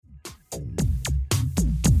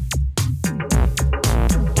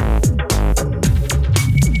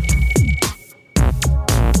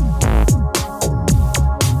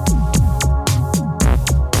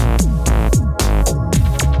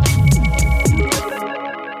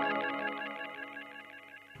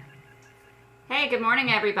good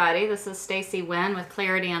morning, everybody. This is Stacy Wynn with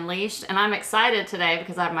Clarity Unleashed, and I'm excited today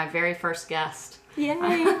because I have my very first guest. Yay!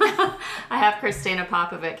 I have Christina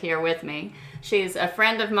Popovic here with me. She's a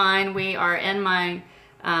friend of mine. We are in my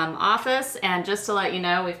office, and just to let you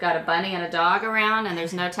know, we've got a bunny and a dog around, and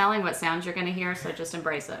there's no telling what sounds you're going to hear, so just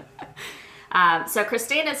embrace it. So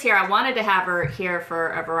Christina's here. I wanted to have her here for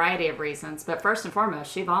a variety of reasons, but first and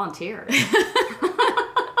foremost, she volunteered.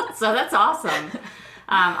 So that's awesome.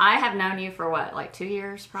 I have known you for what, like 2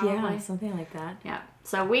 years probably? Yeah, something like that. Yeah.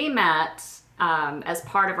 So we met as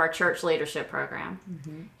part of our church leadership program,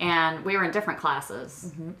 and we were in different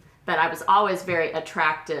classes, but I was always very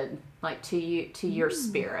attracted like to your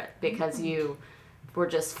spirit, because you were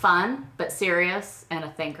just fun but serious and a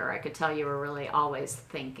thinker. I could tell you were really always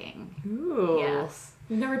thinking. Ooh. Yes.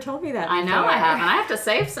 You've never told me that I know I haven't. I have to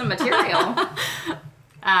save some material.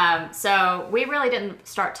 So we really didn't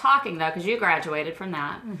start talking though, because you graduated from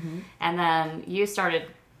that, and then you started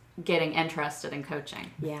getting interested in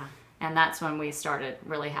coaching. Yeah. And that's when we started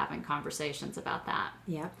really having conversations about that.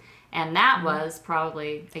 Yep. And that was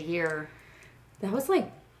probably a year. That was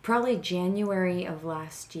like probably January of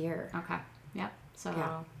last year. Okay. Yep. So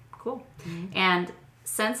Yeah. cool. And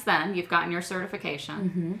since then, you've gotten your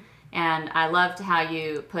certification. And I loved how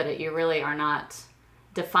you put it. You really are not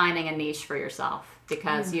defining a niche for yourself,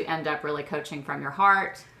 because you end up really coaching from your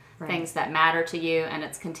heart, things that matter to you, and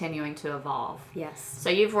it's continuing to evolve. Yes. So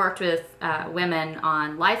you've worked with women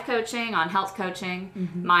on life coaching, on health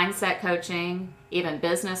coaching, mindset coaching, even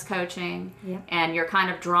business coaching, and you're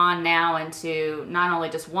kind of drawn now into not only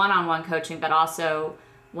just one-on-one coaching, but also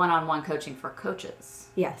one-on-one coaching for coaches.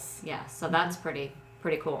 Yes. Yeah, so that's pretty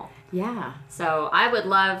cool. Yeah. So I would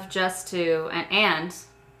love just to, and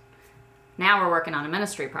now we're working on a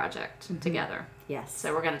ministry project together. Yes.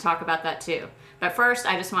 So we're going to talk about that too. But first,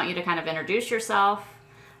 I just want you to kind of introduce yourself,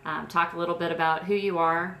 talk a little bit about who you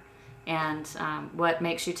are, and what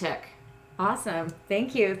makes you tick. Awesome.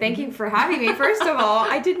 Thank you. Thank you for having me. First of all,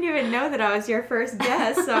 I didn't even know that I was your first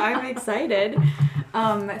guest, so I'm excited.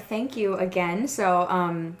 Thank you again.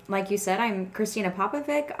 So, like you said, I'm Christina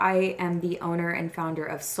Popovic. I am the owner and founder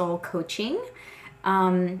of Soul Coaching.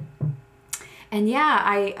 And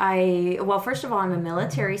yeah, well, first of all, I'm a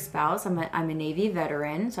military spouse. I'm a Navy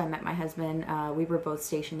veteran. So I met my husband. We were both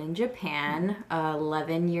stationed in Japan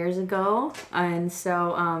 11 years ago. And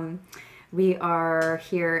so we are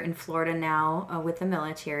here in Florida now with the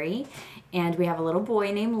military. And we have a little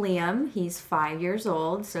boy named Liam. He's 5 years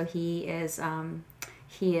old. So he's awesome.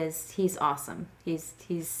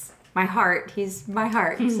 He's my heart. He's my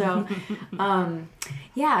heart. So,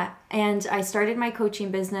 yeah. And I started my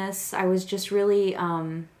coaching business. I was just really,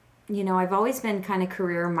 I've always been kind of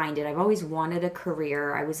career minded. I've always wanted a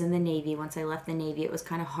career. I was in the Navy. Once I left the Navy, it was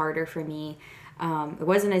kind of harder for me. It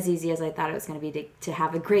wasn't as easy as I thought it was going to be to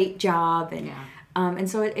have a great job. And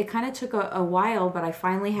so it kind of took a while, but I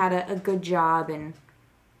finally had a good job, and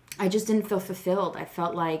I just didn't feel fulfilled. I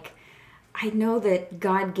felt like I know that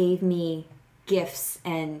God gave me gifts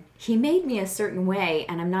and he made me a certain way,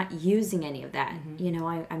 and I'm not using any of that.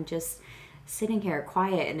 I'm just sitting here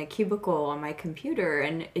quiet in a cubicle on my computer,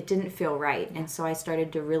 and it didn't feel right. And so I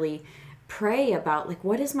started to really pray about, like,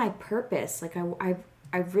 what is my purpose? Like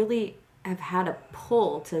I really have had a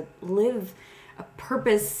pull to live a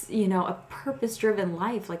purpose, a purpose-driven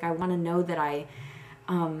life. Like, I want to know that I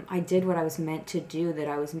did what I was meant to do, that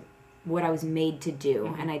I was what I was made to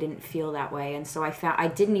do, and I didn't feel that way. And so I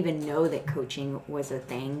didn't even know that coaching was a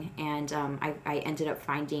thing, and I ended up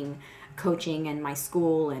finding coaching in my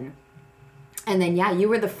school, and then you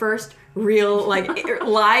were the first real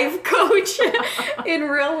live coach in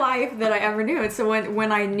real life that I ever knew. And so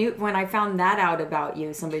when I found that out about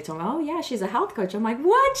you, somebody told me, oh yeah, she's a health coach. I'm like,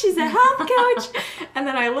 what? She's a health coach? And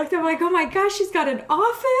then I looked, I'm like, oh my gosh, she's got an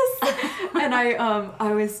office. And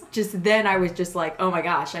I was just like, oh my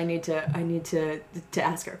gosh, I need to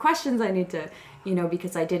ask her questions. I need to,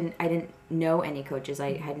 because I didn't know any coaches.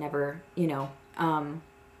 I had never,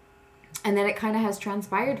 and then it kind of has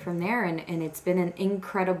transpired from there, and it's been an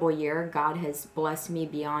incredible year. God has blessed me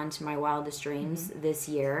beyond my wildest dreams this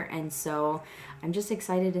year, and so I'm just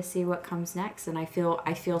excited to see what comes next. And I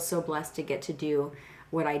feel so blessed to get to do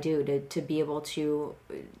what I do, to be able to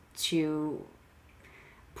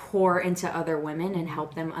pour into other women and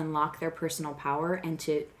help them unlock their personal power, and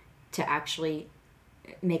to actually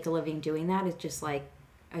make a living doing that is just like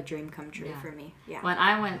a dream come true for me. Yeah. When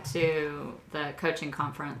I went to the coaching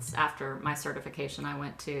conference after my certification, I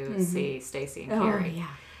went to see Stacy and Carrie. Yeah.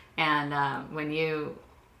 And when you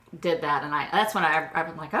did that, and that's when I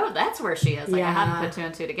was like, oh, that's where she is. Like, I hadn't put two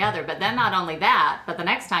and two together. But then not only that, but the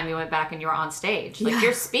next time you went back and you were on stage, like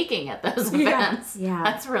you're speaking at those events. Yeah.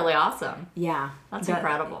 That's really awesome. Yeah. That's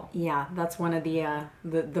incredible. Yeah, that's one of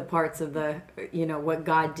the parts of the, what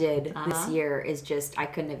God did this year is just, I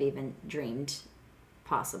couldn't have even dreamed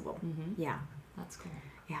possible. Mm-hmm. Yeah. That's cool.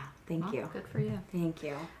 Yeah, thank you. Good for you. Thank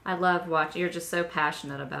you. I love watching. You're just so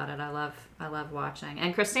passionate about it. I love watching.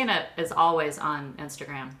 And Christina is always on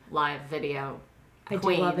Instagram, live video I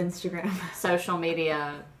queen. do love Instagram. Social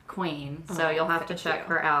media queen. So you'll have to check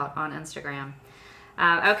her out on Instagram.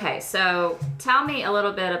 Okay, so tell me a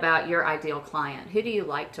little bit about your ideal client. Who do you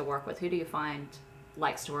like to work with? Who do you find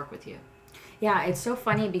likes to work with you? Yeah, it's so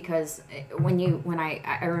funny because when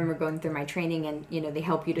I remember going through my training and, they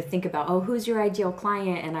help you to think about, who's your ideal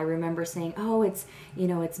client? And I remember saying,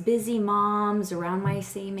 it's busy moms around my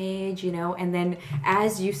same age, and then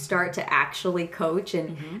as you start to actually coach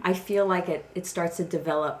and I feel like it starts to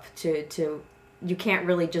develop to you can't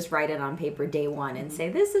really just write it on paper day one and say,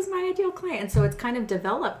 this is my ideal client. And so it's kind of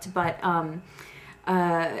developed, but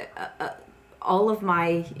all of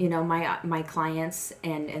my, my clients,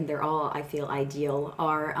 and they're all, I feel, ideal,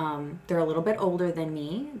 are, they're a little bit older than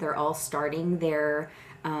me. They're all starting their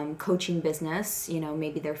coaching business,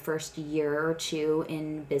 maybe their first year or two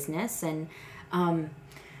in business. And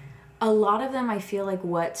a lot of them, I feel like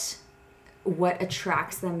what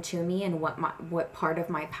attracts them to me and what part of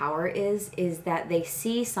my power is that they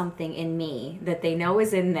see something in me that they know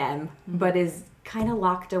is in them, but is kind of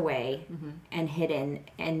locked away and hidden,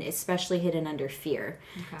 and especially hidden under fear.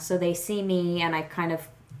 Okay. So they see me, and I've kind of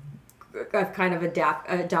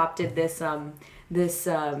adopted this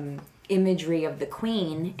imagery of the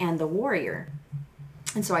queen and the warrior.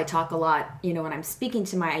 And so I talk a lot, when I'm speaking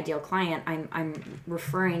to my ideal client, I'm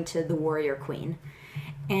referring to the warrior queen.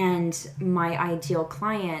 And my ideal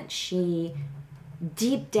client,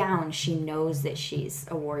 deep down, she knows that she's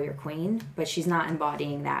a warrior queen, but she's not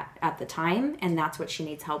embodying that at the time, and that's what she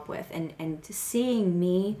needs help with. And seeing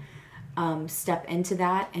me step into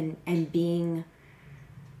that and being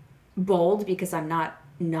bold, because I'm not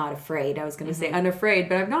afraid. I was going to say unafraid,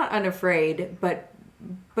 but I'm not unafraid. But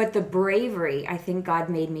the bravery, I think God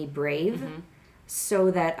made me brave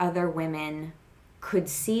so that other women could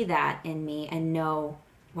see that in me and know,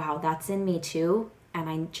 wow, that's in me too, and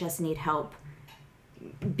I just need help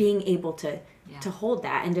being able to hold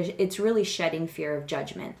that. And it's really shedding fear of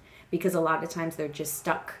judgment, because a lot of times they're just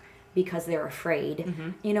stuck because they're afraid.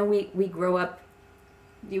 We grow up,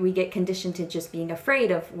 we get conditioned to just being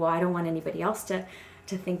afraid of, well, I don't want anybody else to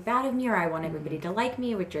think bad of me, or I want everybody to like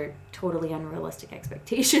me, which are totally unrealistic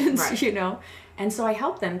expectations, right. And so I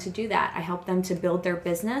help them to do that. I help them to build their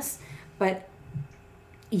business, but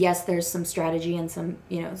yes, there's some strategy and some,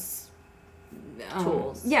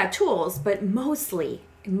 tools. Tools, but mostly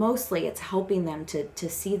it's helping them to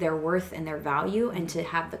see their worth and their value, and to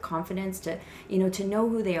have the confidence to know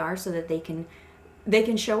who they are, so that they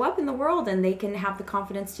can show up in the world, and they can have the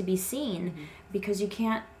confidence to be seen, because you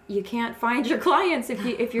can't find your clients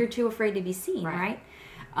if you're too afraid to be seen, right?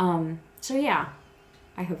 So yeah,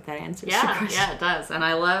 I hope that answers your question. Yeah, it does. And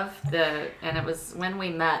I love and it was when we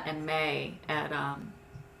met in May at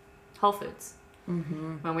Whole Foods.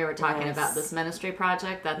 When we were talking about this ministry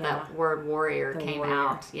project, that word warrior came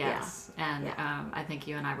out. Yes. Yeah. And I think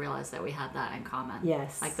you and I realized that we had that in common.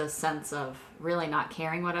 Yes. Like the sense of really not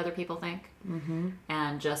caring what other people think,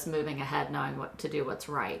 and just moving ahead, knowing what to do, what's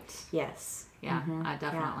right. Yes. Yeah, I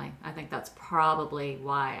definitely. I think that's probably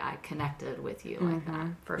why I connected with you like that,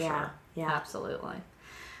 for sure. Yeah. Absolutely.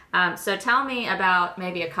 So tell me about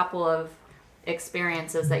maybe a couple of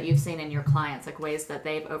experiences that you've seen in your clients, like ways that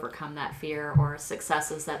they've overcome that fear, or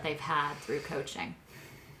successes that they've had through coaching.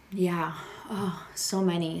 Yeah. Oh, so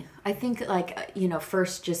many. I think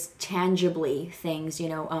first just tangibly things,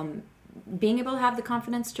 being able to have the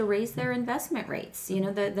confidence to raise their investment rates, the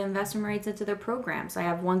investment rates into their programs. I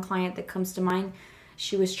have one client that comes to mind.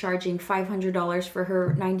 She was charging $500 for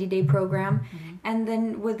her 90-day program. And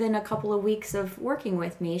then within a couple of weeks of working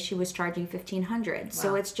with me, she was charging $1,500. Wow.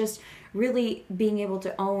 So it's just really being able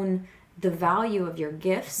to own the value of your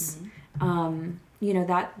gifts.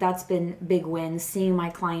 That's been big wins. Seeing my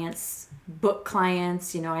clients book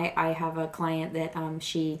clients. I have a client that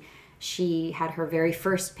she had her very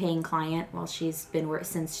first paying client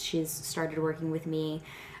since she's started working with me.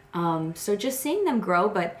 So just seeing them grow,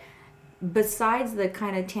 but besides the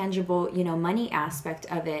kind of tangible, money aspect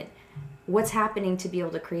of it, what's happening to be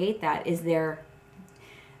able to create that is they're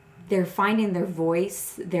finding their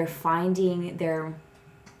voice, they're finding their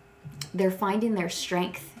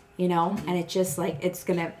strength and it's just like,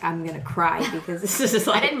 I'm gonna cry because this is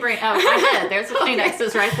like, I did. There's the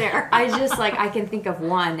Kleenexes right there. I can think of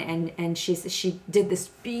one, and she did this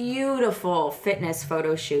beautiful fitness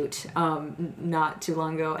photo shoot not too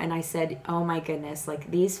long ago, and I said, oh my goodness,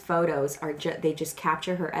 like these photos they just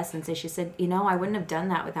capture her essence. And she said, I wouldn't have done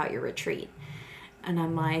that without your retreat. And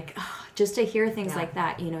I'm like, just to hear things like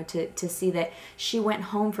that, to see that she went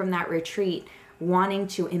home from that retreat wanting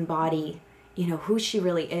to embody who she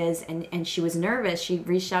really is, and she was nervous. She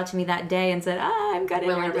reached out to me that day and said, I'm kind of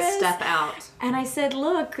willing nervous to step out. And I said,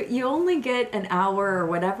 look, you only get an hour or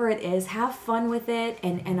whatever it is. Have fun with it,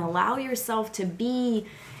 and allow yourself to be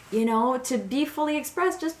to be fully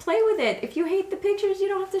expressed. Just play with it. If you hate the pictures, you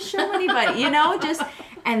don't have to show anybody, just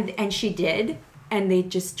and she did, and they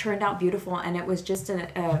just turned out beautiful. And it was just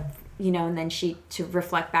and then she to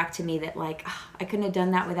reflect back to me that like, I couldn't have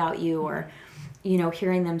done that without you, or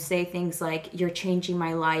hearing them say things like, you're changing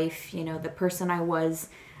my life. The person I was,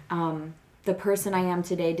 the person I am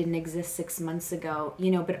today didn't exist 6 months ago,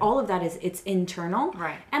 but all of that it's internal.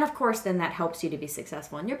 Right. And of course, then that helps you to be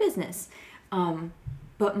successful in your business.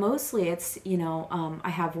 But mostly it's, I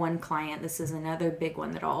have one client, this is another big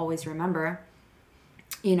one that I'll always remember,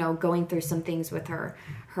 going through some things with her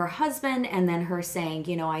husband, and then her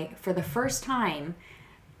saying, for the first time,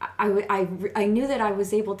 I knew that I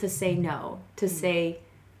was able to say no, to say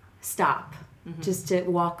stop, just to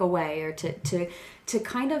walk away, or to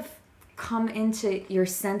kind of come into your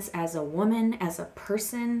sense as a woman, as a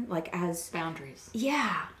person, like as boundaries.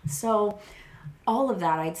 Yeah. So all of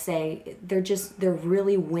that, I'd say they're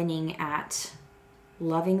really winning at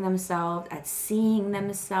loving themselves, at seeing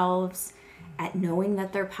themselves, at knowing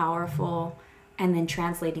that they're powerful, and then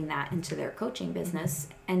translating that into their coaching business.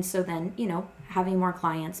 And so then, having more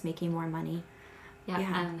clients, making more money. Yeah.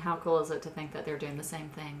 And how cool is it to think that they're doing the same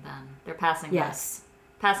thing then? They're passing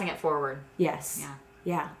passing it forward. Yes. Yeah.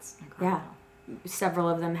 Yeah. That's incredible. Yeah. Several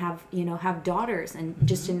of them have daughters, and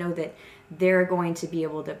just to know that they're going to be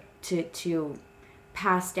able to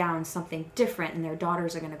pass down something different, and their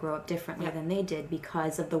daughters are going to grow up differently than they did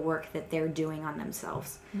because of the work that they're doing on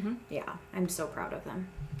themselves. Yeah. I'm so proud of them.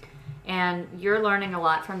 And you're learning a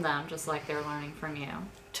lot from them, just like they're learning from you.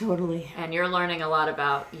 Totally. And you're learning a lot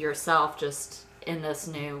about yourself just in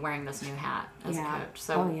wearing this new hat as a coach.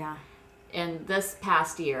 So in this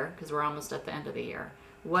past year, because we're almost at the end of the year,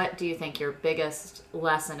 what do you think your biggest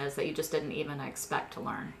lesson is that you just didn't even expect to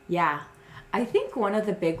learn? Yeah. I think one of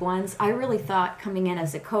the big ones, I really thought coming in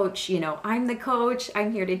as a coach, I'm the coach,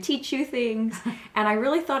 I'm here to teach you things. And I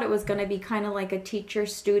really thought it was going to be kind of like a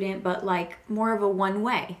teacher-student, but like more of a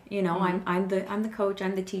one-way. I'm the coach,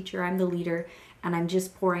 I'm the teacher, I'm the leader, and I'm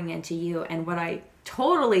just pouring into you. And what I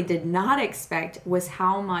totally did not expect was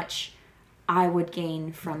how much I would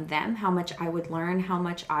gain from them, how much I would learn, how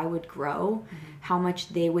much I would grow, how much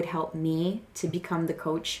they would help me to become the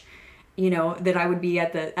coach that I would be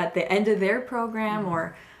at the end of their program,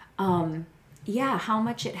 or how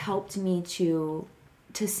much it helped me to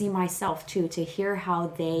see myself too, to hear how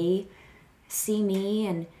they see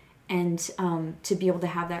me, and to be able to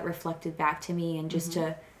have that reflected back to me, and just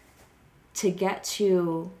to get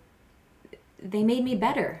to, they made me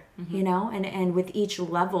better, and with each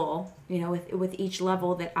level, with each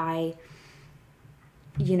level that I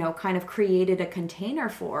kind of created a container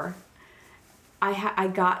for, I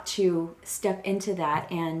got to step into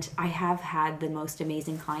that, and I have had the most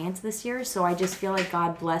amazing clients this year. So I just feel like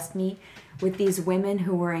God blessed me with these women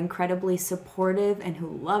who were incredibly supportive and who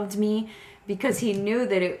loved me, because He knew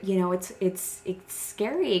that it's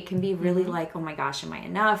scary. It can be really like, oh my gosh, am I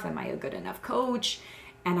enough? Am I a good enough coach?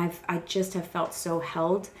 And I just have felt so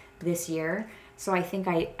held this year. So I think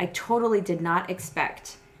I totally did not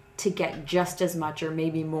expect to get just as much or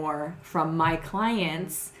maybe more from my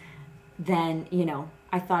clients than,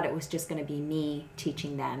 I thought it was just going to be me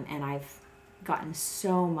teaching them. And I've gotten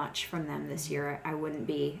so much from them this year. I wouldn't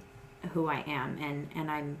be who I am.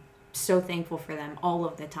 And I'm so thankful for them all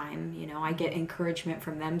of the time. I get encouragement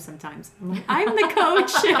from them sometimes. I'm like, I'm the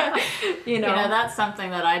coach. That's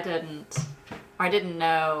something that I didn't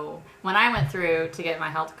know. When I went through to get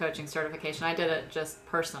my health coaching certification, I did it just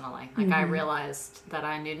personally. Like I realized that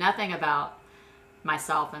I knew nothing about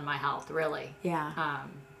myself and my health, really. Yeah.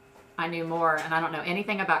 I knew more, and I don't know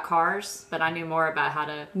anything about cars, but I knew more about how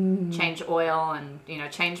to change oil and,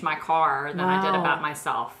 change my car than I did about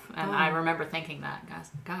myself. And I remember thinking that,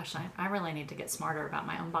 gosh, I really need to get smarter about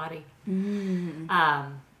my own body. And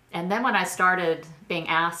then when I started being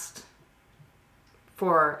asked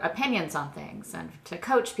for opinions on things and to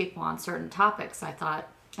coach people on certain topics, I thought,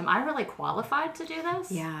 am I really qualified to do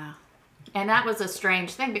this? Yeah. And that was a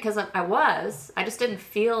strange thing because I just didn't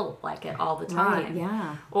feel like it all the time. Right,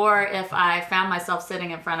 yeah. Or if I found myself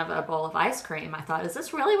sitting in front of a bowl of ice cream, I thought, is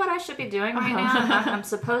this really what I should be doing right now? I'm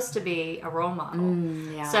supposed to be a role model.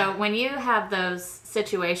 Yeah. So when you have those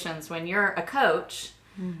situations, when you're a coach,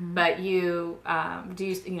 but you,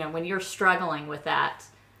 when you're struggling with that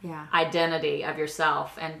identity of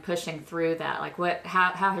yourself and pushing through that, like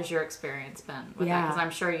how has your experience been with that? Because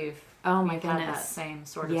I'm sure you've had that same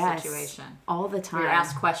sort of situation. All the time. You're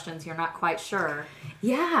asked questions you're not quite sure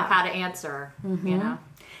how to answer, you know?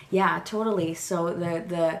 Yeah, totally. So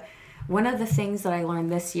the one of the things that I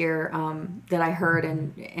learned this year that I heard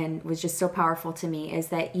and was just so powerful to me is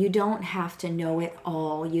that you don't have to know it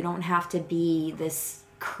all. You don't have to be this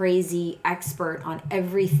crazy expert on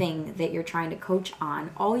everything that you're trying to coach on.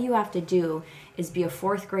 All you have to do is be a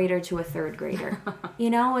fourth grader to a third grader.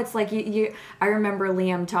 It's like I remember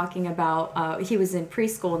Liam talking about he was in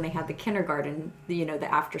preschool and they had the kindergarten, the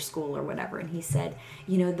after school or whatever, and he said,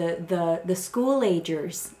 the school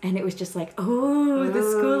agers, and it was just like, the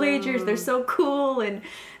school agers, they're so cool. And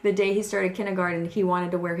the day he started kindergarten, he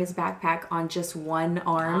wanted to wear his backpack on just one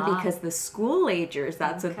arm because the school agers,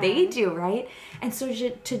 that's what they do, right? And so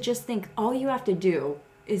to just think all you have to do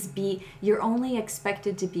is you're only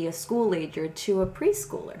expected to be a school ager to a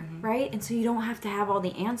preschooler, right? And so you don't have to have all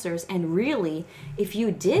the answers. And really, if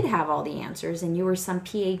you did have all the answers and you were some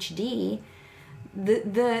PhD,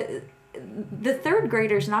 the third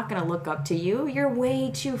grader's not going to look up to you. You're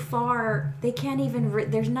way too far. They can't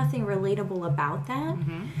even, there's nothing relatable about that.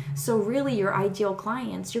 So really your ideal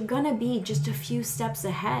clients, you're going to be just a few steps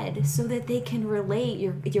ahead so that they can relate.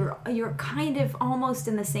 You're kind of almost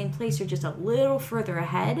in the same place. You're just a little further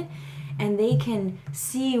ahead and they can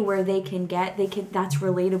see where they can get, that's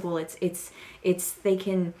relatable.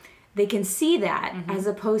 They can see that as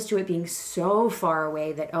opposed to it being so far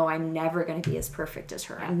away that, I'm never going to be as perfect as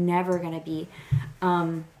her. I'm never going to be.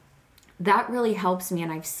 That really helps me,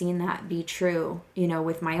 and I've seen that be true,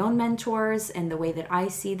 with my own mentors and the way that I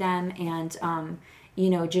see them and,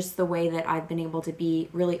 just the way that I've been able to be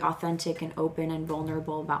really authentic and open and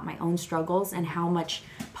vulnerable about my own struggles and how much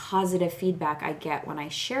positive feedback I get when I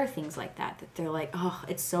share things like that they're like,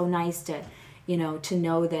 it's so nice to, to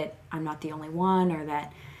know that I'm not the only one or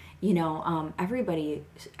that, everybody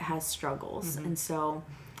has struggles. And so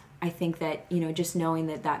I think that, just knowing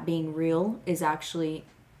that being real is actually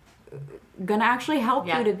going to actually help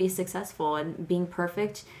you to be successful. And being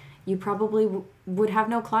perfect, you probably would have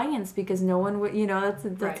no clients because no one would,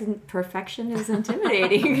 that's perfection is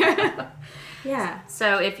intimidating. Yeah.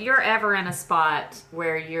 So if you're ever in a spot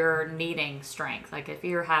where you're needing strength, like if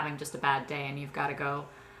you're having just a bad day and you've got to go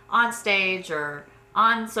on stage or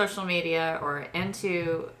on social media or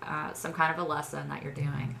into some kind of a lesson that you're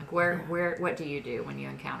doing, like what do you do when you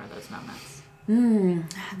encounter those moments?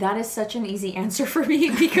 That is such an easy answer for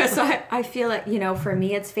me because I feel like, for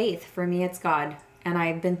me it's faith, for me it's God. And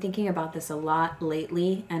I've been thinking about this a lot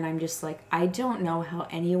lately and I'm just like, I don't know how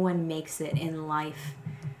anyone makes it in life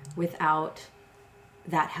without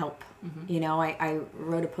that help. I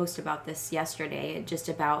wrote a post about this yesterday, just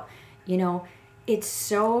about, it's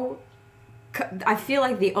so, I feel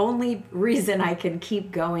like the only reason I can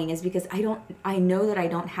keep going is because I know that I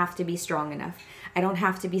don't have to be strong enough. I don't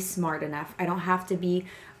have to be smart enough. I don't have to be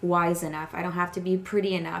wise enough. I don't have to be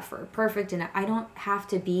pretty enough or perfect enough. I don't have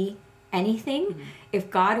to be anything.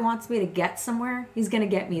 If God wants me to get somewhere, he's going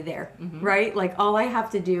to get me there, right? Like all I have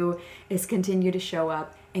to do is continue to show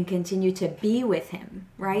up and continue to be with him,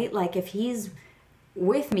 right? Like if he's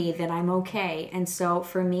with me, then I'm okay. And so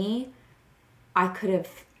for me, I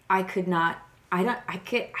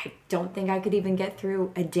don't think I could even get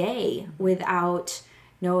through a day without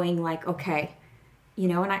knowing like, okay,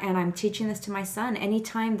 and I'm teaching this to my son.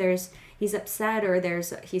 Anytime he's upset or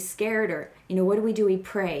he's scared or, what do? We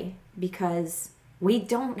pray because we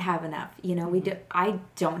don't have enough, I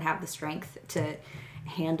don't have the strength to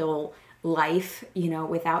handle life,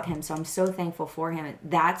 without him. So I'm so thankful for him.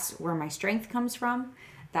 That's where my strength comes from.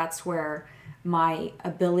 That's where my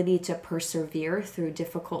ability to persevere through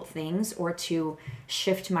difficult things or to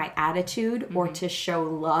shift my attitude or to show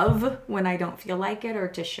love when I don't feel like it or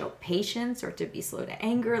to show patience or to be slow to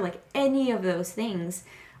anger, like any of those things,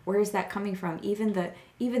 where is that coming from? Even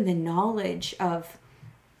the knowledge of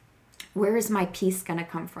where is my peace going to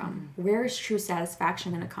come from? Where is true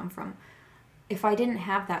satisfaction going to come from? If I didn't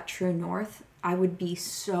have that true north, I would be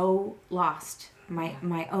so lost.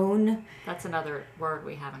 My own. That's another word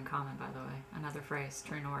we have in common, by the way. Another phrase,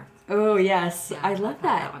 true north. Oh yes, yeah, I love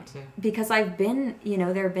that one too. Because I've been,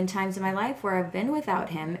 there have been times in my life where I've been without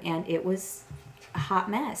him, and it was a hot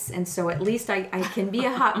mess. And so at least I can be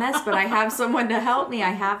a hot mess, but I have someone to help me. I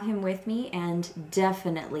have him with me, and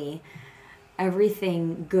definitely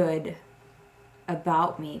everything good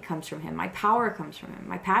about me comes from him. My power comes from him.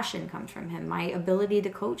 My passion comes from him. My ability to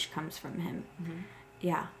coach comes from him. Mm-hmm.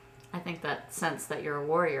 Yeah. I think that sense that you're a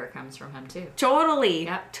warrior comes from him too. Totally.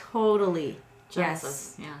 Yep. Totally.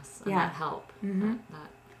 Genesis, yes. And that help. Mm-hmm. That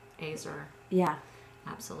Azar. Yeah.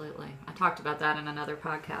 Absolutely. I talked about that in another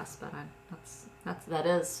podcast, but that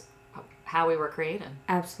is how we were created.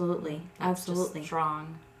 Absolutely. That's Absolutely. Just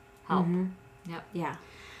strong help. Mm-hmm. Yep. Yeah.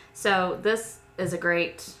 So this is a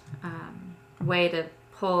great way to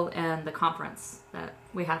pull in the conference that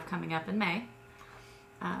we have coming up in May.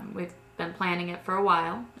 We've been planning it for a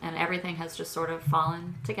while, and everything has just sort of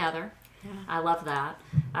fallen together. Yeah. I love that.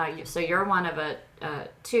 So you're one of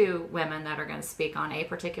two women that are going to speak on a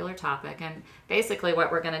particular topic, and basically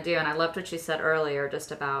what we're going to do, and I loved what you said earlier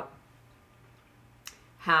just about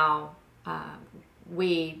how no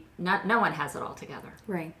one has it all together.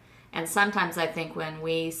 Right. And sometimes I think when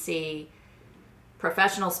we see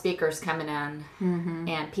professional speakers coming in mm-hmm.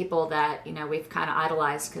 and people that we've kind of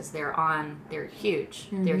idolized because they're huge,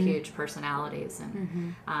 mm-hmm. they're huge personalities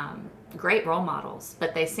and mm-hmm. Great role models,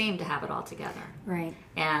 but they seem to have it all together, right?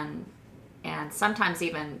 And sometimes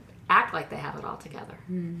even act like they have it all together,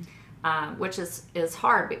 which is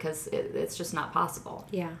hard because it's just not possible.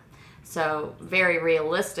 Yeah. So very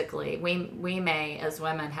realistically, we may as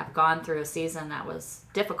women have gone through a season that was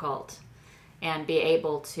difficult and be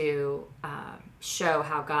able to show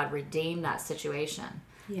how God redeemed that situation.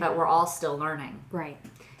 Yeah. But we're all still learning. Right.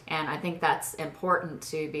 And I think that's important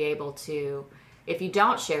to be able to, if you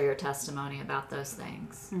don't share your testimony about those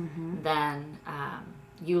things, mm-hmm. then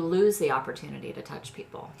you lose the opportunity to touch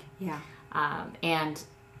people. Yeah. And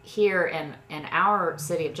here in our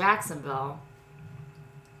city of Jacksonville,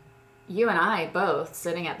 you and I both,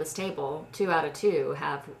 sitting at this table, 2 out of 2,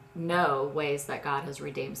 know ways that God has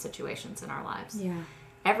redeemed situations in our lives. Yeah.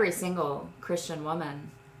 Every single Christian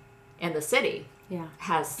woman in the city yeah.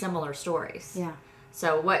 has similar stories. Yeah.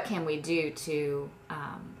 So what can we do to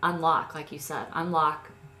unlock, like you said,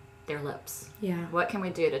 unlock their lips? Yeah. What can we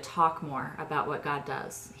do to talk more about what God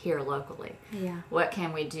does here locally? Yeah. What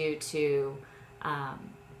can we do to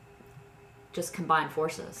just combine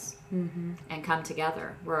forces mm-hmm. and come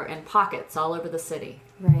together? We're in pockets all over the city.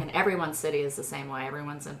 Right. And everyone's city is the same way.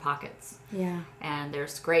 Everyone's in pockets. Yeah. And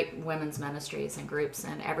there's great women's ministries and groups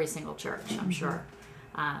in every single church, I'm mm-hmm. sure.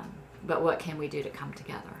 But what can we do to come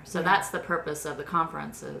together? So yeah. that's the purpose of the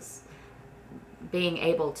conference, is being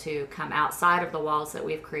able to come outside of the walls that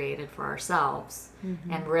we've created for ourselves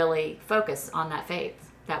mm-hmm. and really focus on that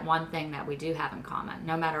faith, that one thing that we do have in common.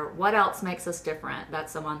 No matter what else makes us different,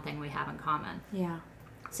 that's the one thing we have in common. Yeah.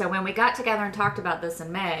 So when we got together and talked about this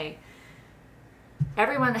in May,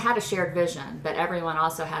 everyone had a shared vision, but everyone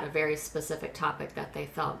also had a very specific topic that they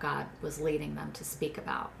felt God was leading them to speak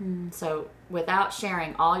about. Mm. So without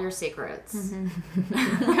sharing all your secrets, mm-hmm.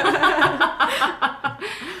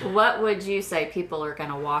 what would you say people are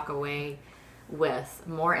going to walk away with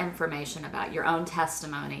more information about your own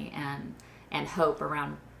testimony and hope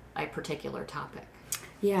around a particular topic?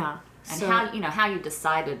 Yeah. And so, how you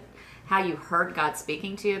decided, how you heard God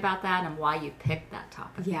speaking to you about that, and why you picked that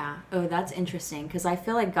topic. Yeah. Oh, that's interesting, because I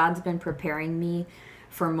feel like God's been preparing me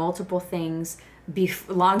for multiple things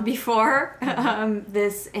long before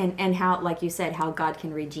this, and how, like you said, how God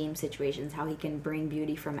can redeem situations, how he can bring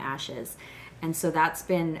beauty from ashes. And so that's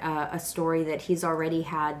been a story that he's already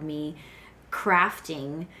had me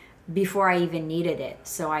crafting before I even needed it.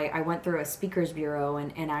 So I went through a speakers bureau,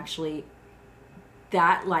 and actually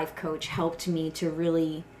that life coach helped me to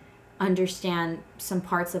really understand some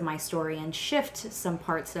parts of my story and shift some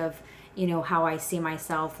parts of how I see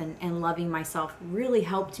myself, and loving myself really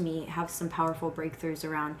helped me have some powerful breakthroughs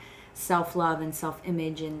around self-love and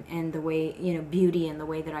self-image and the way, beauty and the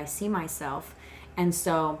way that I see myself. And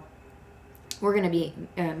so we're going to be,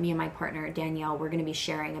 me and my partner Danielle, we're going to be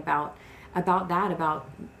sharing about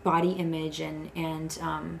body image and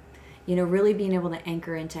really being able to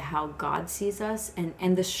anchor into how God sees us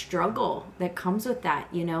and the struggle that comes with that,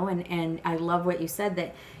 and I love what you said,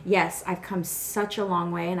 that yes, I've come such a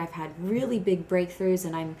long way and I've had really big breakthroughs,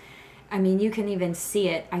 and you can even see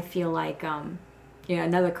it. I feel like,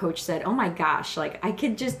 another coach said, oh my gosh, like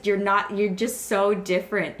you're just so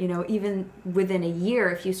different, even within a year,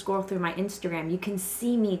 if you scroll through my Instagram, you can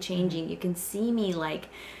see me changing. You can see me like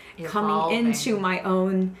coming into my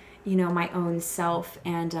own self,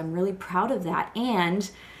 and I'm really proud of that. And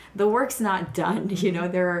the work's not done.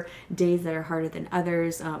 There are days that are harder than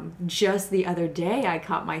others. Just the other day, I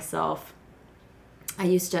caught myself I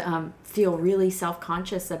used to feel really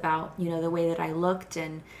self-conscious about, the way that I looked,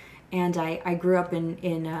 and I grew up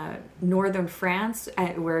in northern France,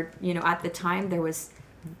 where, at the time there was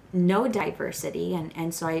no diversity,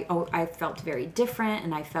 and so I felt very different,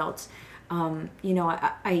 and I felt,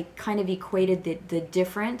 I kind of equated the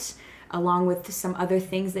different along with some other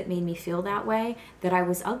things that made me feel that way, that I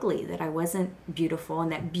was ugly, that I wasn't beautiful,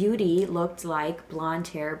 and that beauty looked like blonde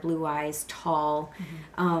hair, blue eyes, tall.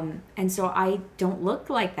 And so I don't look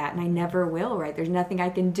like that, and I never will, right? There's nothing I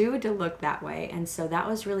can do to look that way. And so that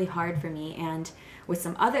was really hard for me. And with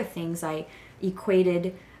some other things, I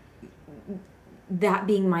equated that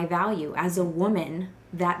being my value as a woman,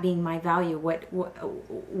 that being my value. What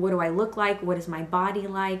do I look like? What is my body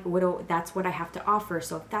like? That's what I have to offer.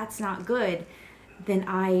 So if that's not good, then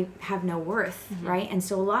I have no worth, right? And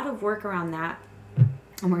so a lot of work around that,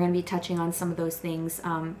 and we're going to be touching on some of those things,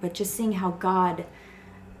 but just seeing how God,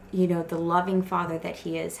 the loving Father that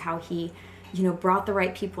He is, how He, brought the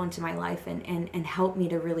right people into my life and helped me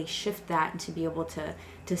to really shift that, and to be able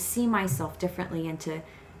to see myself differently, and to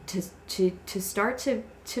start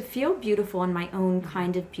to feel beautiful in my own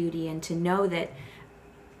kind of beauty, and to know that,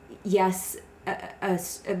 yes,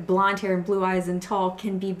 a blonde hair and blue eyes and tall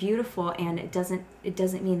can be beautiful, and it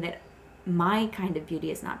doesn't mean that my kind of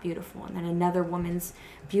beauty is not beautiful, and that another woman's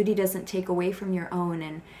beauty doesn't take away from your own.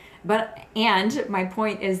 And my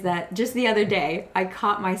point is that just the other day I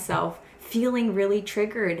caught myself feeling really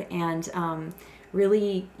triggered and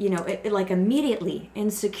really, like immediately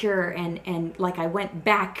insecure, and like I went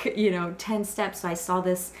back, 10 steps. I saw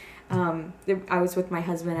this, I was with my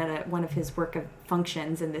husband at one of his work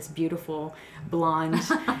functions, and this beautiful blonde,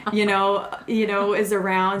 is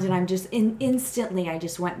around, and I'm just instantly, I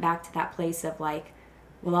just went back to that place of like,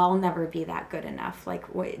 well, I'll never be that good enough. Like,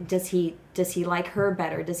 does he like her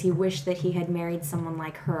better? Does he wish that he had married someone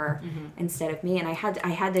like her instead of me? And I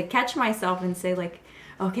had to catch myself and say, like,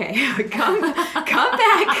 okay, come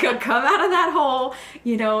back, come out of that hole.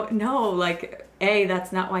 No, like, A,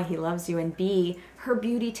 that's not why he loves you, and B, her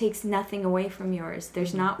beauty takes nothing away from yours.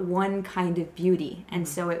 There's not one kind of beauty. And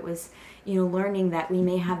so it was, learning that we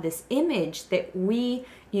may have this image that we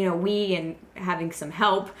and having some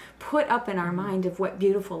help put up in our mind of what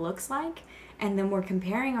beautiful looks like, and then we're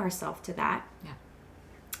comparing ourselves to that. Yeah.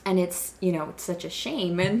 And it's, it's such a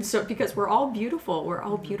shame. And so, because we're all beautiful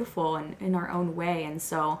in our own way. And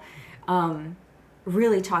so,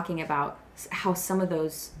 really talking about how some of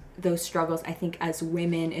those struggles, I think as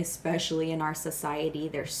women, especially in our society,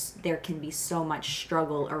 there can be so much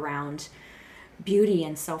struggle around beauty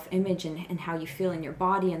and self-image, and how you feel in your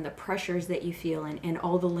body, and the pressures that you feel, and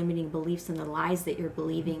all the limiting beliefs and the lies that you're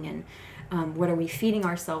believing, and what are we feeding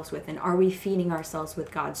ourselves with, and are we feeding ourselves with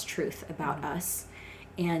God's truth about us,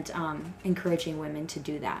 and encouraging women to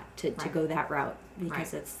do that, to go that route,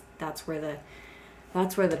 because that's where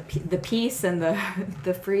the peace and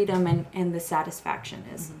the freedom and the satisfaction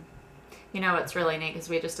is. It's really neat, because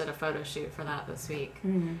we just did a photo shoot for that this week,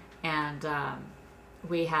 and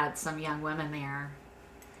we had some young women there,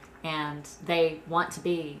 and they want to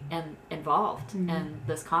be involved in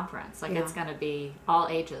this conference. Like, it's going to be all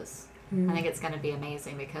ages. I think it's going to be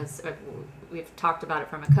amazing, because we've talked about it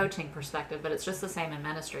from a coaching perspective, but it's just the same in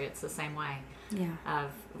ministry. It's the same way of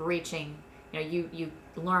reaching. You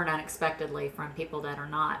learn unexpectedly from people that are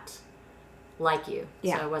not like you.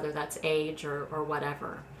 So whether that's age or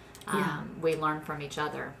whatever, we learn from each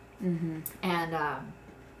other. And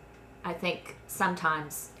I think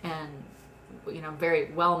sometimes in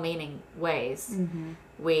very well-meaning ways,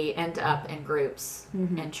 we end up in groups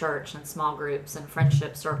in church, and small groups and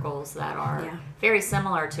friendship circles that are very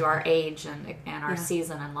similar to our age and our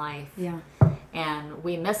season in life. And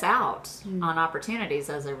we miss out on opportunities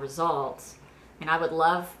as a result. I would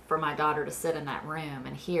love for my daughter to sit in that room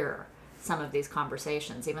and hear some of these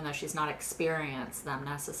conversations, even though she's not experienced them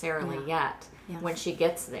necessarily yet. When she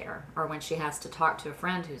gets there, or when she has to talk to a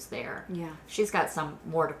friend who's there, she's got some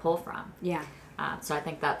more to pull from. So I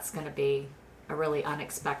think that's going to be a really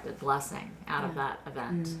unexpected blessing out of that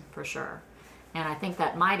event, for sure. And I think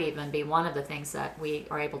that might even be one of the things that we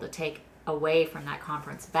are able to take away from that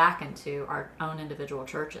conference back into our own individual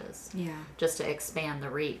churches, just to expand the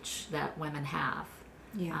reach that women have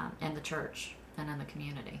in the church and in the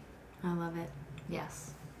community. I love it.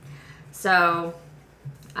 Yes. So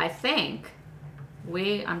I think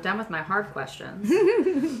I'm done with my hard questions,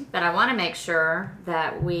 but I want to make sure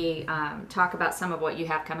that we talk about some of what you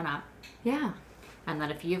have coming up. Yeah. And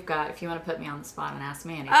then if you want to put me on the spot and ask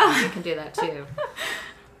me anything, you can do that too.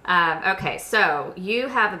 Okay, so you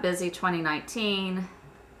have a busy 2019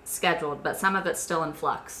 scheduled, but some of it's still in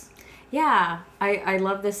flux. Yeah, I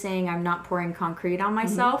love the saying, I'm not pouring concrete on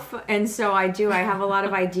myself. And so I have a lot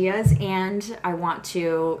of ideas, and I want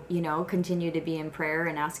to, continue to be in prayer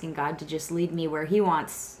and asking God to just lead me where he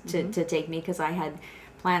wants to take me, because I had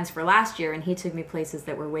plans for last year and he took me places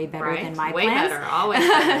that were way better than my way plans. Better, always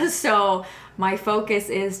better. So my focus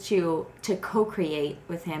is to co-create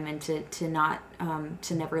with him, and to not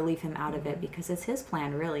to never leave him out of it, because it's his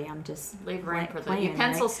plan, really. I'm just leave room for you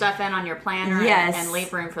pencil stuff in on your planner, and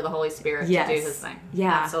leave room for the Holy Spirit to do his thing.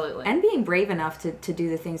 Yeah, absolutely. And being brave enough to do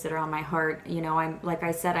the things that are on my heart. I'm, like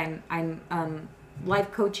I said, I'm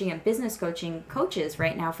life coaching and business coaches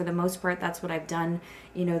right now. For the most part, that's what I've done,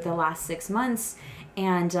 the last 6 months.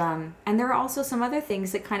 And there are also some other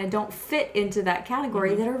things that kind of don't fit into that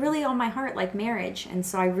category that are really on my heart, like marriage. And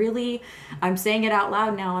so I'm saying it out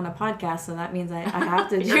loud now on a podcast, so that means I have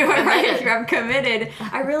to do it, right? I'm committed.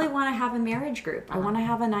 I really want to have a marriage group. I want to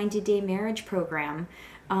have a 90-day marriage program.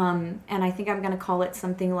 And I think I'm going to call it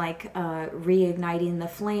something like Reigniting the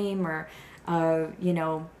Flame, or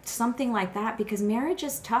something like that, because marriage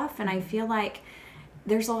is tough, and I feel like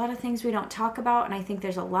there's a lot of things we don't talk about, and I think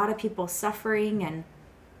there's a lot of people suffering,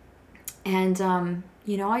 and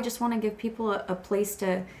I just want to give people a place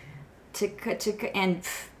to and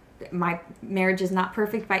my marriage is not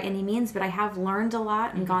perfect by any means, but I have learned a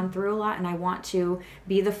lot and gone through a lot, and I want to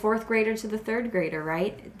be the 4th grader to the 3rd grader,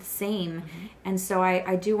 right? The same. And so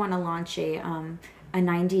I do want to launch a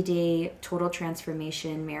 90-day total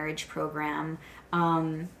transformation marriage program.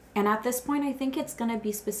 And at this point, I think it's going to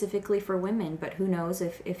be specifically for women, but who knows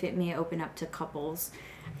if it may open up to couples.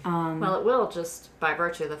 Well, it will, just by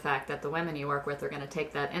virtue of the fact that the women you work with are going to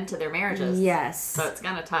take that into their marriages. Yes. So it's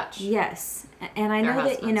going to touch. Yes. And I know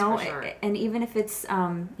that, sure. And even if it's,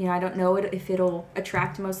 I don't know if it'll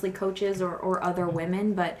attract mostly coaches or other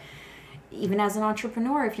women, but even as an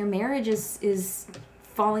entrepreneur, if your marriage is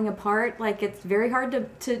falling apart, like, it's very hard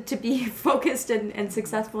to be focused and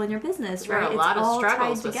successful in your business, right? There are a lot of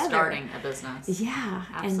struggles with starting a business. Yeah.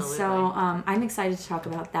 Absolutely. And so I'm excited to talk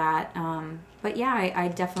about that. But yeah, I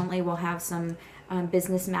definitely will have some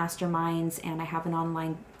business masterminds, and I have an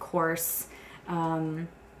online course, and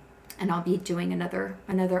I'll be doing another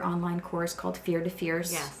online course called Fear to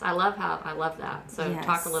Fierce. Yes, I love that. So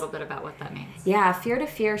talk a little bit about what that means. Yeah, Fear to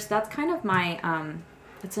Fierce, that's kind of my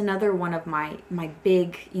that's another one of my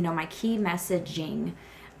big, my key messaging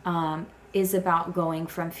is about going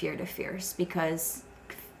from fear to fierce, because,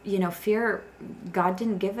 fear, God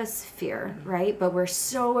didn't give us fear, right? But we're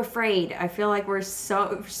so afraid. I feel like we're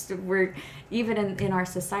even in our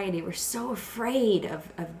society, we're so afraid of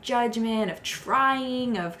judgment, of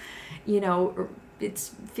trying, of,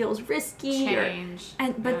 it feels risky. Change.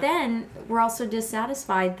 But then we're also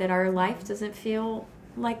dissatisfied that our life doesn't feel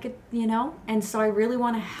like it, and so I really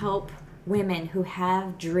want to help women who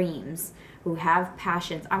have dreams, who have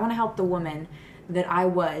passions. I want to help the woman that I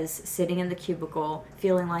was sitting in the cubicle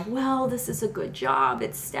feeling like, well, this is a good job,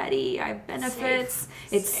 it's steady, I have benefits,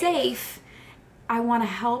 it's safe. I want to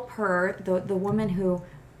help her, the woman who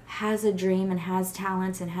has a dream and has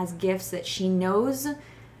talents and has gifts that she knows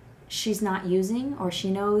she's not using, or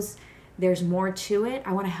she knows there's more to it.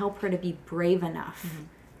 I want to help her to be brave enough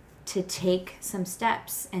to take some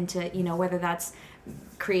steps, and to, whether that's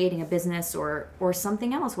creating a business or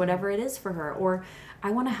something else, whatever it is for her. Or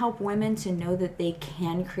I want to help women to know that they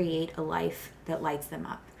can create a life that lights them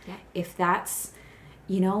up. Yeah. If that's,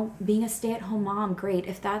 being a stay-at-home mom, great.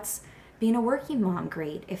 If that's being a working mom,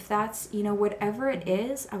 great. If that's, whatever it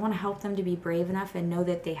is, I want to help them to be brave enough and know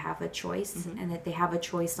that they have a choice, and that they have a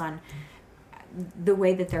choice on the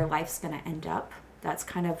way that their life's going to end up. That's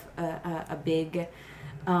kind of a big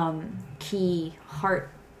key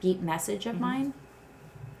heartbeat message of mine.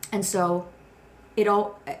 And so it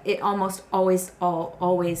almost always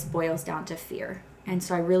boils down to fear. And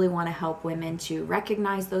so I really want to help women to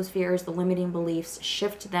recognize those fears, the limiting beliefs,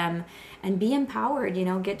 shift them, and be empowered,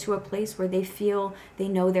 get to a place where they feel they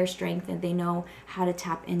know their strength, and they know how to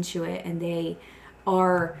tap into it, and they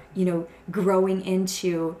are, growing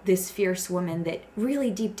into this fierce woman that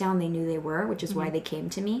really deep down they knew they were, which is why they came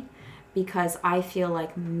to me. Because I feel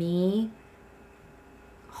like me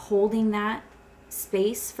holding that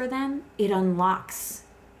space for them, it unlocks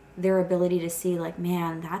their ability to see, like,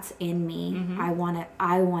 man, that's in me. I want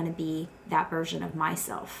to be that version of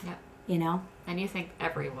myself. Yeah. And you think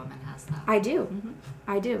every woman has that? I do.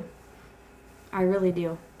 I do. I really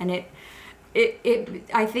do. And it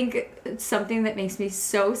I think it's something that makes me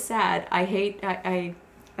so sad. I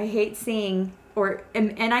hate seeing,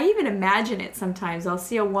 and I even imagine it sometimes. I'll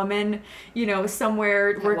see a woman,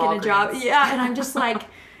 somewhere working a job. Yeah, and I'm just like,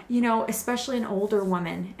 especially an older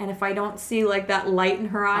woman, and if I don't see like that light in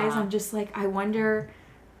her eyes, I'm just like, I wonder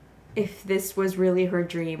if this was really her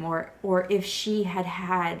dream, or if she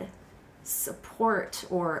had support,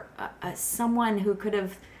 or someone who could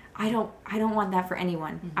have. I don't want that for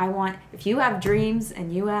anyone. Mm-hmm. I want, if you have dreams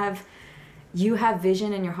and you have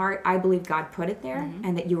vision in your heart, I believe God put it there, mm-hmm.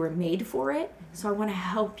 and that you were made for it. Mm-hmm. So I want to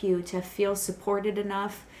help you to feel supported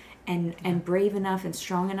enough and brave enough and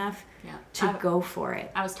strong enough to go for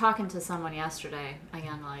it. I was talking to someone yesterday, a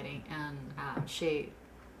young lady, and she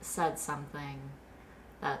said something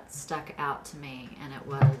that stuck out to me, and it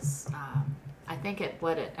was, I think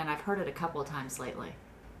and I've heard it a couple of times lately,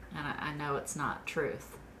 and I know it's not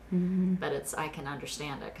truth. Mm-hmm. But I can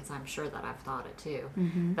understand it, because I'm sure that I've thought it too.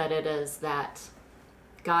 Mm-hmm. But it is that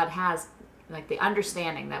God has, like, the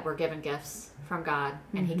understanding that we're given gifts from God,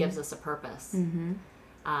 and mm-hmm. He gives us a purpose. Mm-hmm.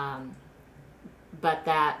 But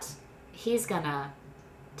that He's going to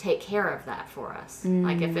take care of that for us. Mm-hmm.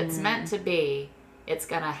 Like, if it's meant to be, it's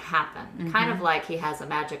going to happen. Mm-hmm. Kind of like He has a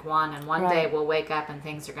magic wand, and one day we'll wake up and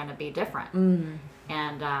things are going to be different. Mm-hmm.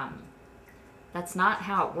 And that's not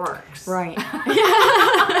how it works. Right.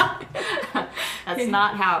 That's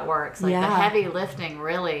not how it works. Like, the heavy lifting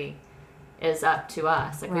really is up to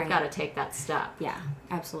us. Like, we've got to take that step. Yeah,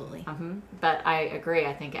 absolutely. Mm-hmm. But I agree.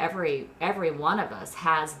 I think every one of us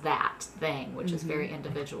has that thing, which mm-hmm. is very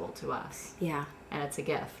individual to us. Yeah. And it's a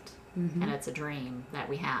gift. Mm-hmm. And it's a dream that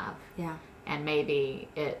we have. Yeah. And maybe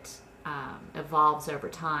it evolves over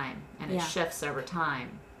time, and it shifts over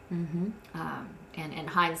time. Mm-hmm. And in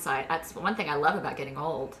hindsight, that's one thing I love about getting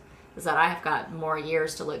old, is that I have got more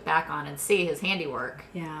years to look back on and see His handiwork.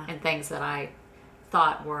 Yeah. And things that I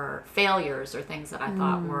thought were failures, or things that I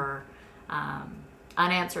thought were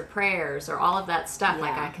unanswered prayers, or all of that stuff. Yeah.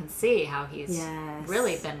 Like, I can see how He's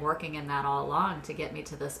really been working in that all along to get me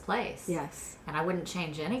to this place. Yes. And I wouldn't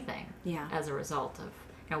change anything as a result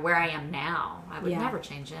of where I am now. I would never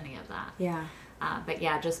change any of that. Yeah. But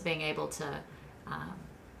just being able to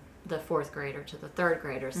the fourth grader to the third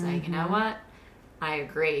grader say, mm-hmm. you know what, I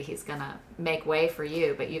agree, He's gonna make way for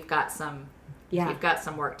you, but you've got some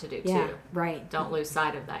work to do too. Right. Don't lose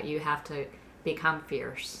sight of that. You have to become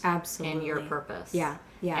fierce. Absolutely. In your purpose. Yeah.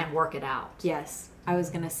 And work it out. Yes. I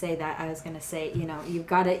was gonna say that. I was gonna say, you've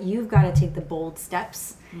got to take the bold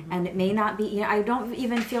steps, mm-hmm. and it may not be. I don't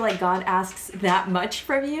even feel like God asks that much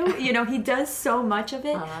from you. He does so much of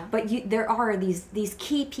it, but there are these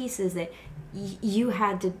key pieces that you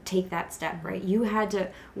had to take that step, right? You had to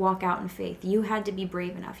walk out in faith. You had to be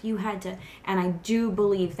brave enough. You had to, and I do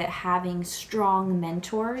believe that having strong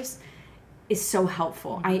mentors is so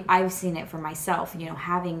helpful. Mm-hmm. I've seen it for myself.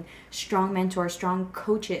 Having strong mentors, strong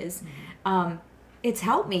coaches. Mm-hmm. It's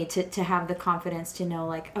helped me to have the confidence to know,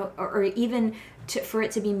 like, or even for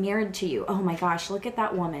it to be mirrored to you. Oh my gosh, look at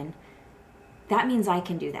that woman. That means I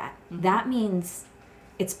can do that. Mm-hmm. That means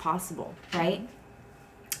it's possible, right?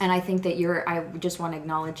 And I think that I just want to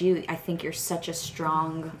acknowledge you. I think you're such a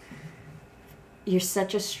strong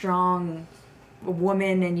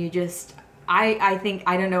woman, and you just, I think,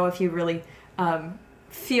 I don't know if you really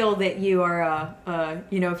feel that you are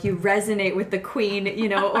if you resonate with the queen,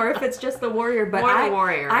 or if it's just the warrior, but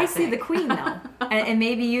I see the queen though. and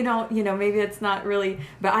maybe you don't, maybe it's not really,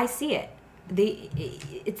 but I see it.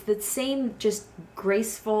 It's the same, just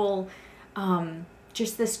graceful,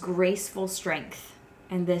 just this graceful strength.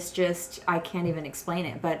 And this I can't even explain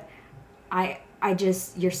it, but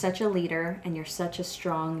you're such a leader, and you're such a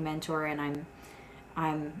strong mentor, and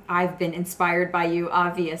I've been inspired by you,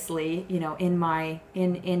 obviously, in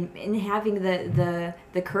having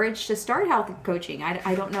the courage to start health coaching.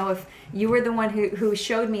 I don't know if you were the one who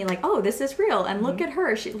showed me, like, oh, this is real, and look at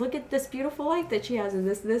her, look at this beautiful life that she has, and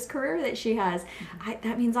this career that she has.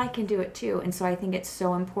 That means I can do it too. And so I think it's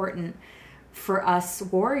so important for us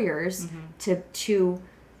warriors to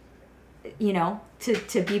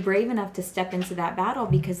be brave enough to step into that battle,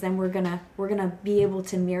 because then we're gonna be able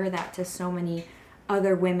to mirror that to so many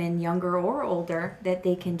other women, younger or older, that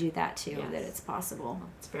they can do that too. Yes. That it's possible. Well,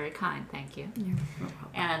 it's very kind. Thank you.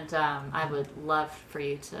 And I would love for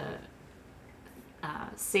you to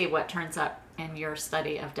see what turns up in your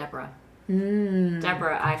study of Deborah.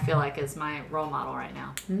 Deborah, I feel like, is my role model right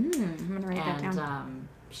now. I'm gonna write that down. And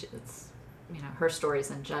it's her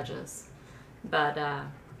stories in Judges, but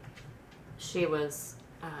she was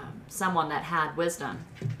someone that had wisdom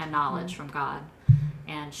and knowledge from God,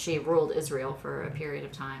 and she ruled Israel for a period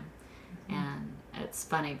of time. And it's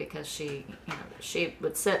funny because she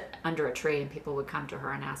would sit under a tree, and people would come to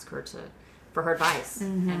her and ask her for her advice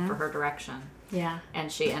and for her direction. Yeah.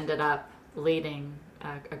 And she ended up leading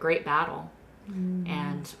a great battle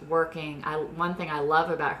and working. One thing I love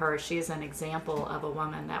about her is she's an example of a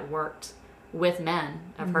woman that worked with men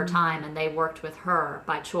of her time, and they worked with her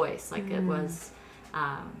by choice. Like it was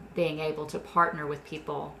being able to partner with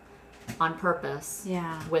people on purpose,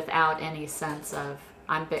 without any sense of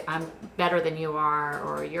I'm better than you are,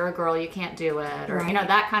 or you're a girl, you can't do it, or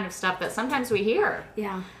that kind of stuff that sometimes we hear.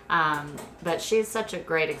 Yeah. But she's such a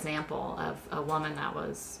great example of a woman that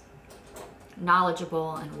was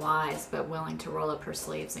knowledgeable and wise, but willing to roll up her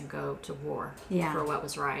sleeves and go to war for what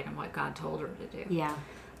was right and what God told her to do. Yeah.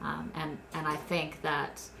 And I think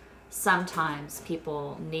that sometimes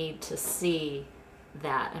people need to see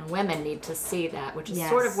that, and women need to see that, which is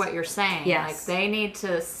sort of what you're saying. Like they need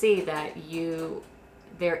to see that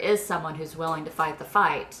there is someone who's willing to fight the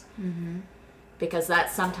fight, because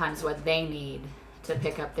that's sometimes what they need to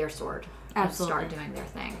pick up their sword and start doing their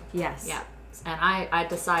thing. Yes. Yeah. And I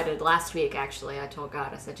decided last week, actually, I told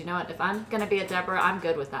God, I said, you know what, if I'm going to be a Deborah, I'm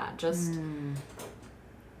good with that. Just,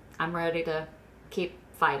 I'm ready to keep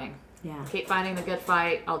fighting. Yeah. Keep fighting the good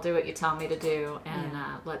fight. I'll do what you tell me to do, and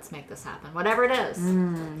let's make this happen. Whatever it is.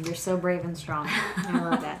 You're so brave and strong. I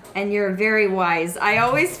love that. And you're very wise. I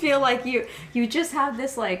always feel like you just have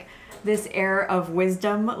this air of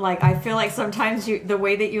wisdom. Like I feel like sometimes the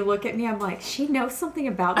way that you look at me, I'm like, she knows something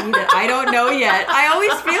about me that I don't know yet. I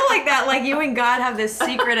always feel like that, like you and God have this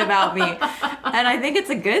secret about me. And I think it's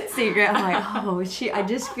a good secret. I'm like, I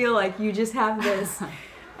just feel like you just have this.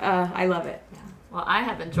 I love it. Well, I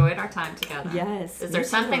have enjoyed our time together. Yes. Is there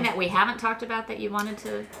something that we haven't talked about that you wanted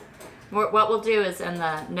to? What we'll do is in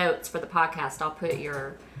the notes for the podcast, I'll put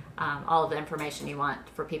your all of the information you want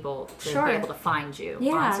for people to be able to find you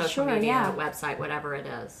on social media, website, whatever it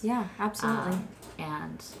is. Yeah, absolutely.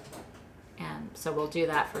 And so we'll do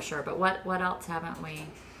that for sure. But what else haven't we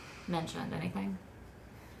mentioned? Anything?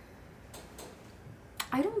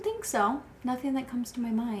 I don't think so. Nothing that comes to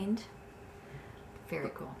my mind.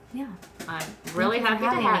 Very cool. Yeah. I'm really happy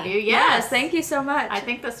to have you. Yes. Thank you so much. I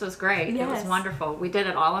think this was great. Yes. It was wonderful. We did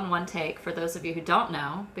it all in one take. For those of you who don't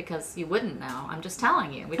know, because you wouldn't know, I'm just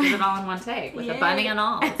telling you. We did it all in one take with a bunny and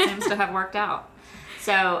all. It seems to have worked out.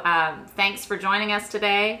 So thanks for joining us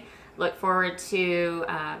today. Look forward to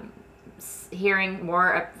hearing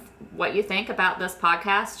more of what you think about this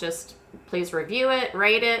podcast. Just please review it,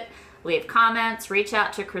 rate it, leave comments, reach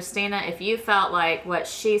out to Christina if you felt like what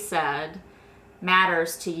she said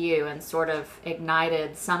matters to you and sort of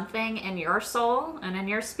ignited something in your soul and in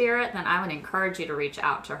your spirit, then I would encourage you to reach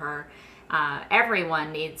out to her.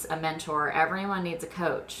 Everyone needs a mentor. Everyone needs a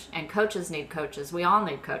coach, and coaches need coaches. We all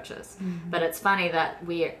need coaches. But it's funny that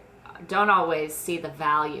we don't always see the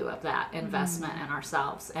value of that investment in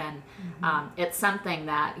ourselves. And it's something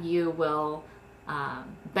that you will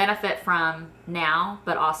benefit from now,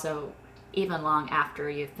 but also even long after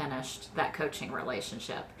you've finished that coaching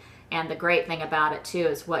relationship. And the great thing about it, too,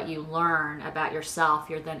 is what you learn about yourself,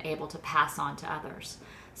 you're then able to pass on to others.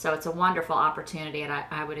 So it's a wonderful opportunity, and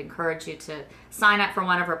I would encourage you to sign up for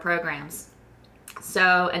one of her programs.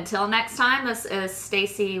 So until next time, this is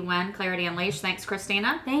Stacy Wen, Clarity Unleashed. Thanks,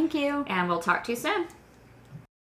 Christina. Thank you. And we'll talk to you soon.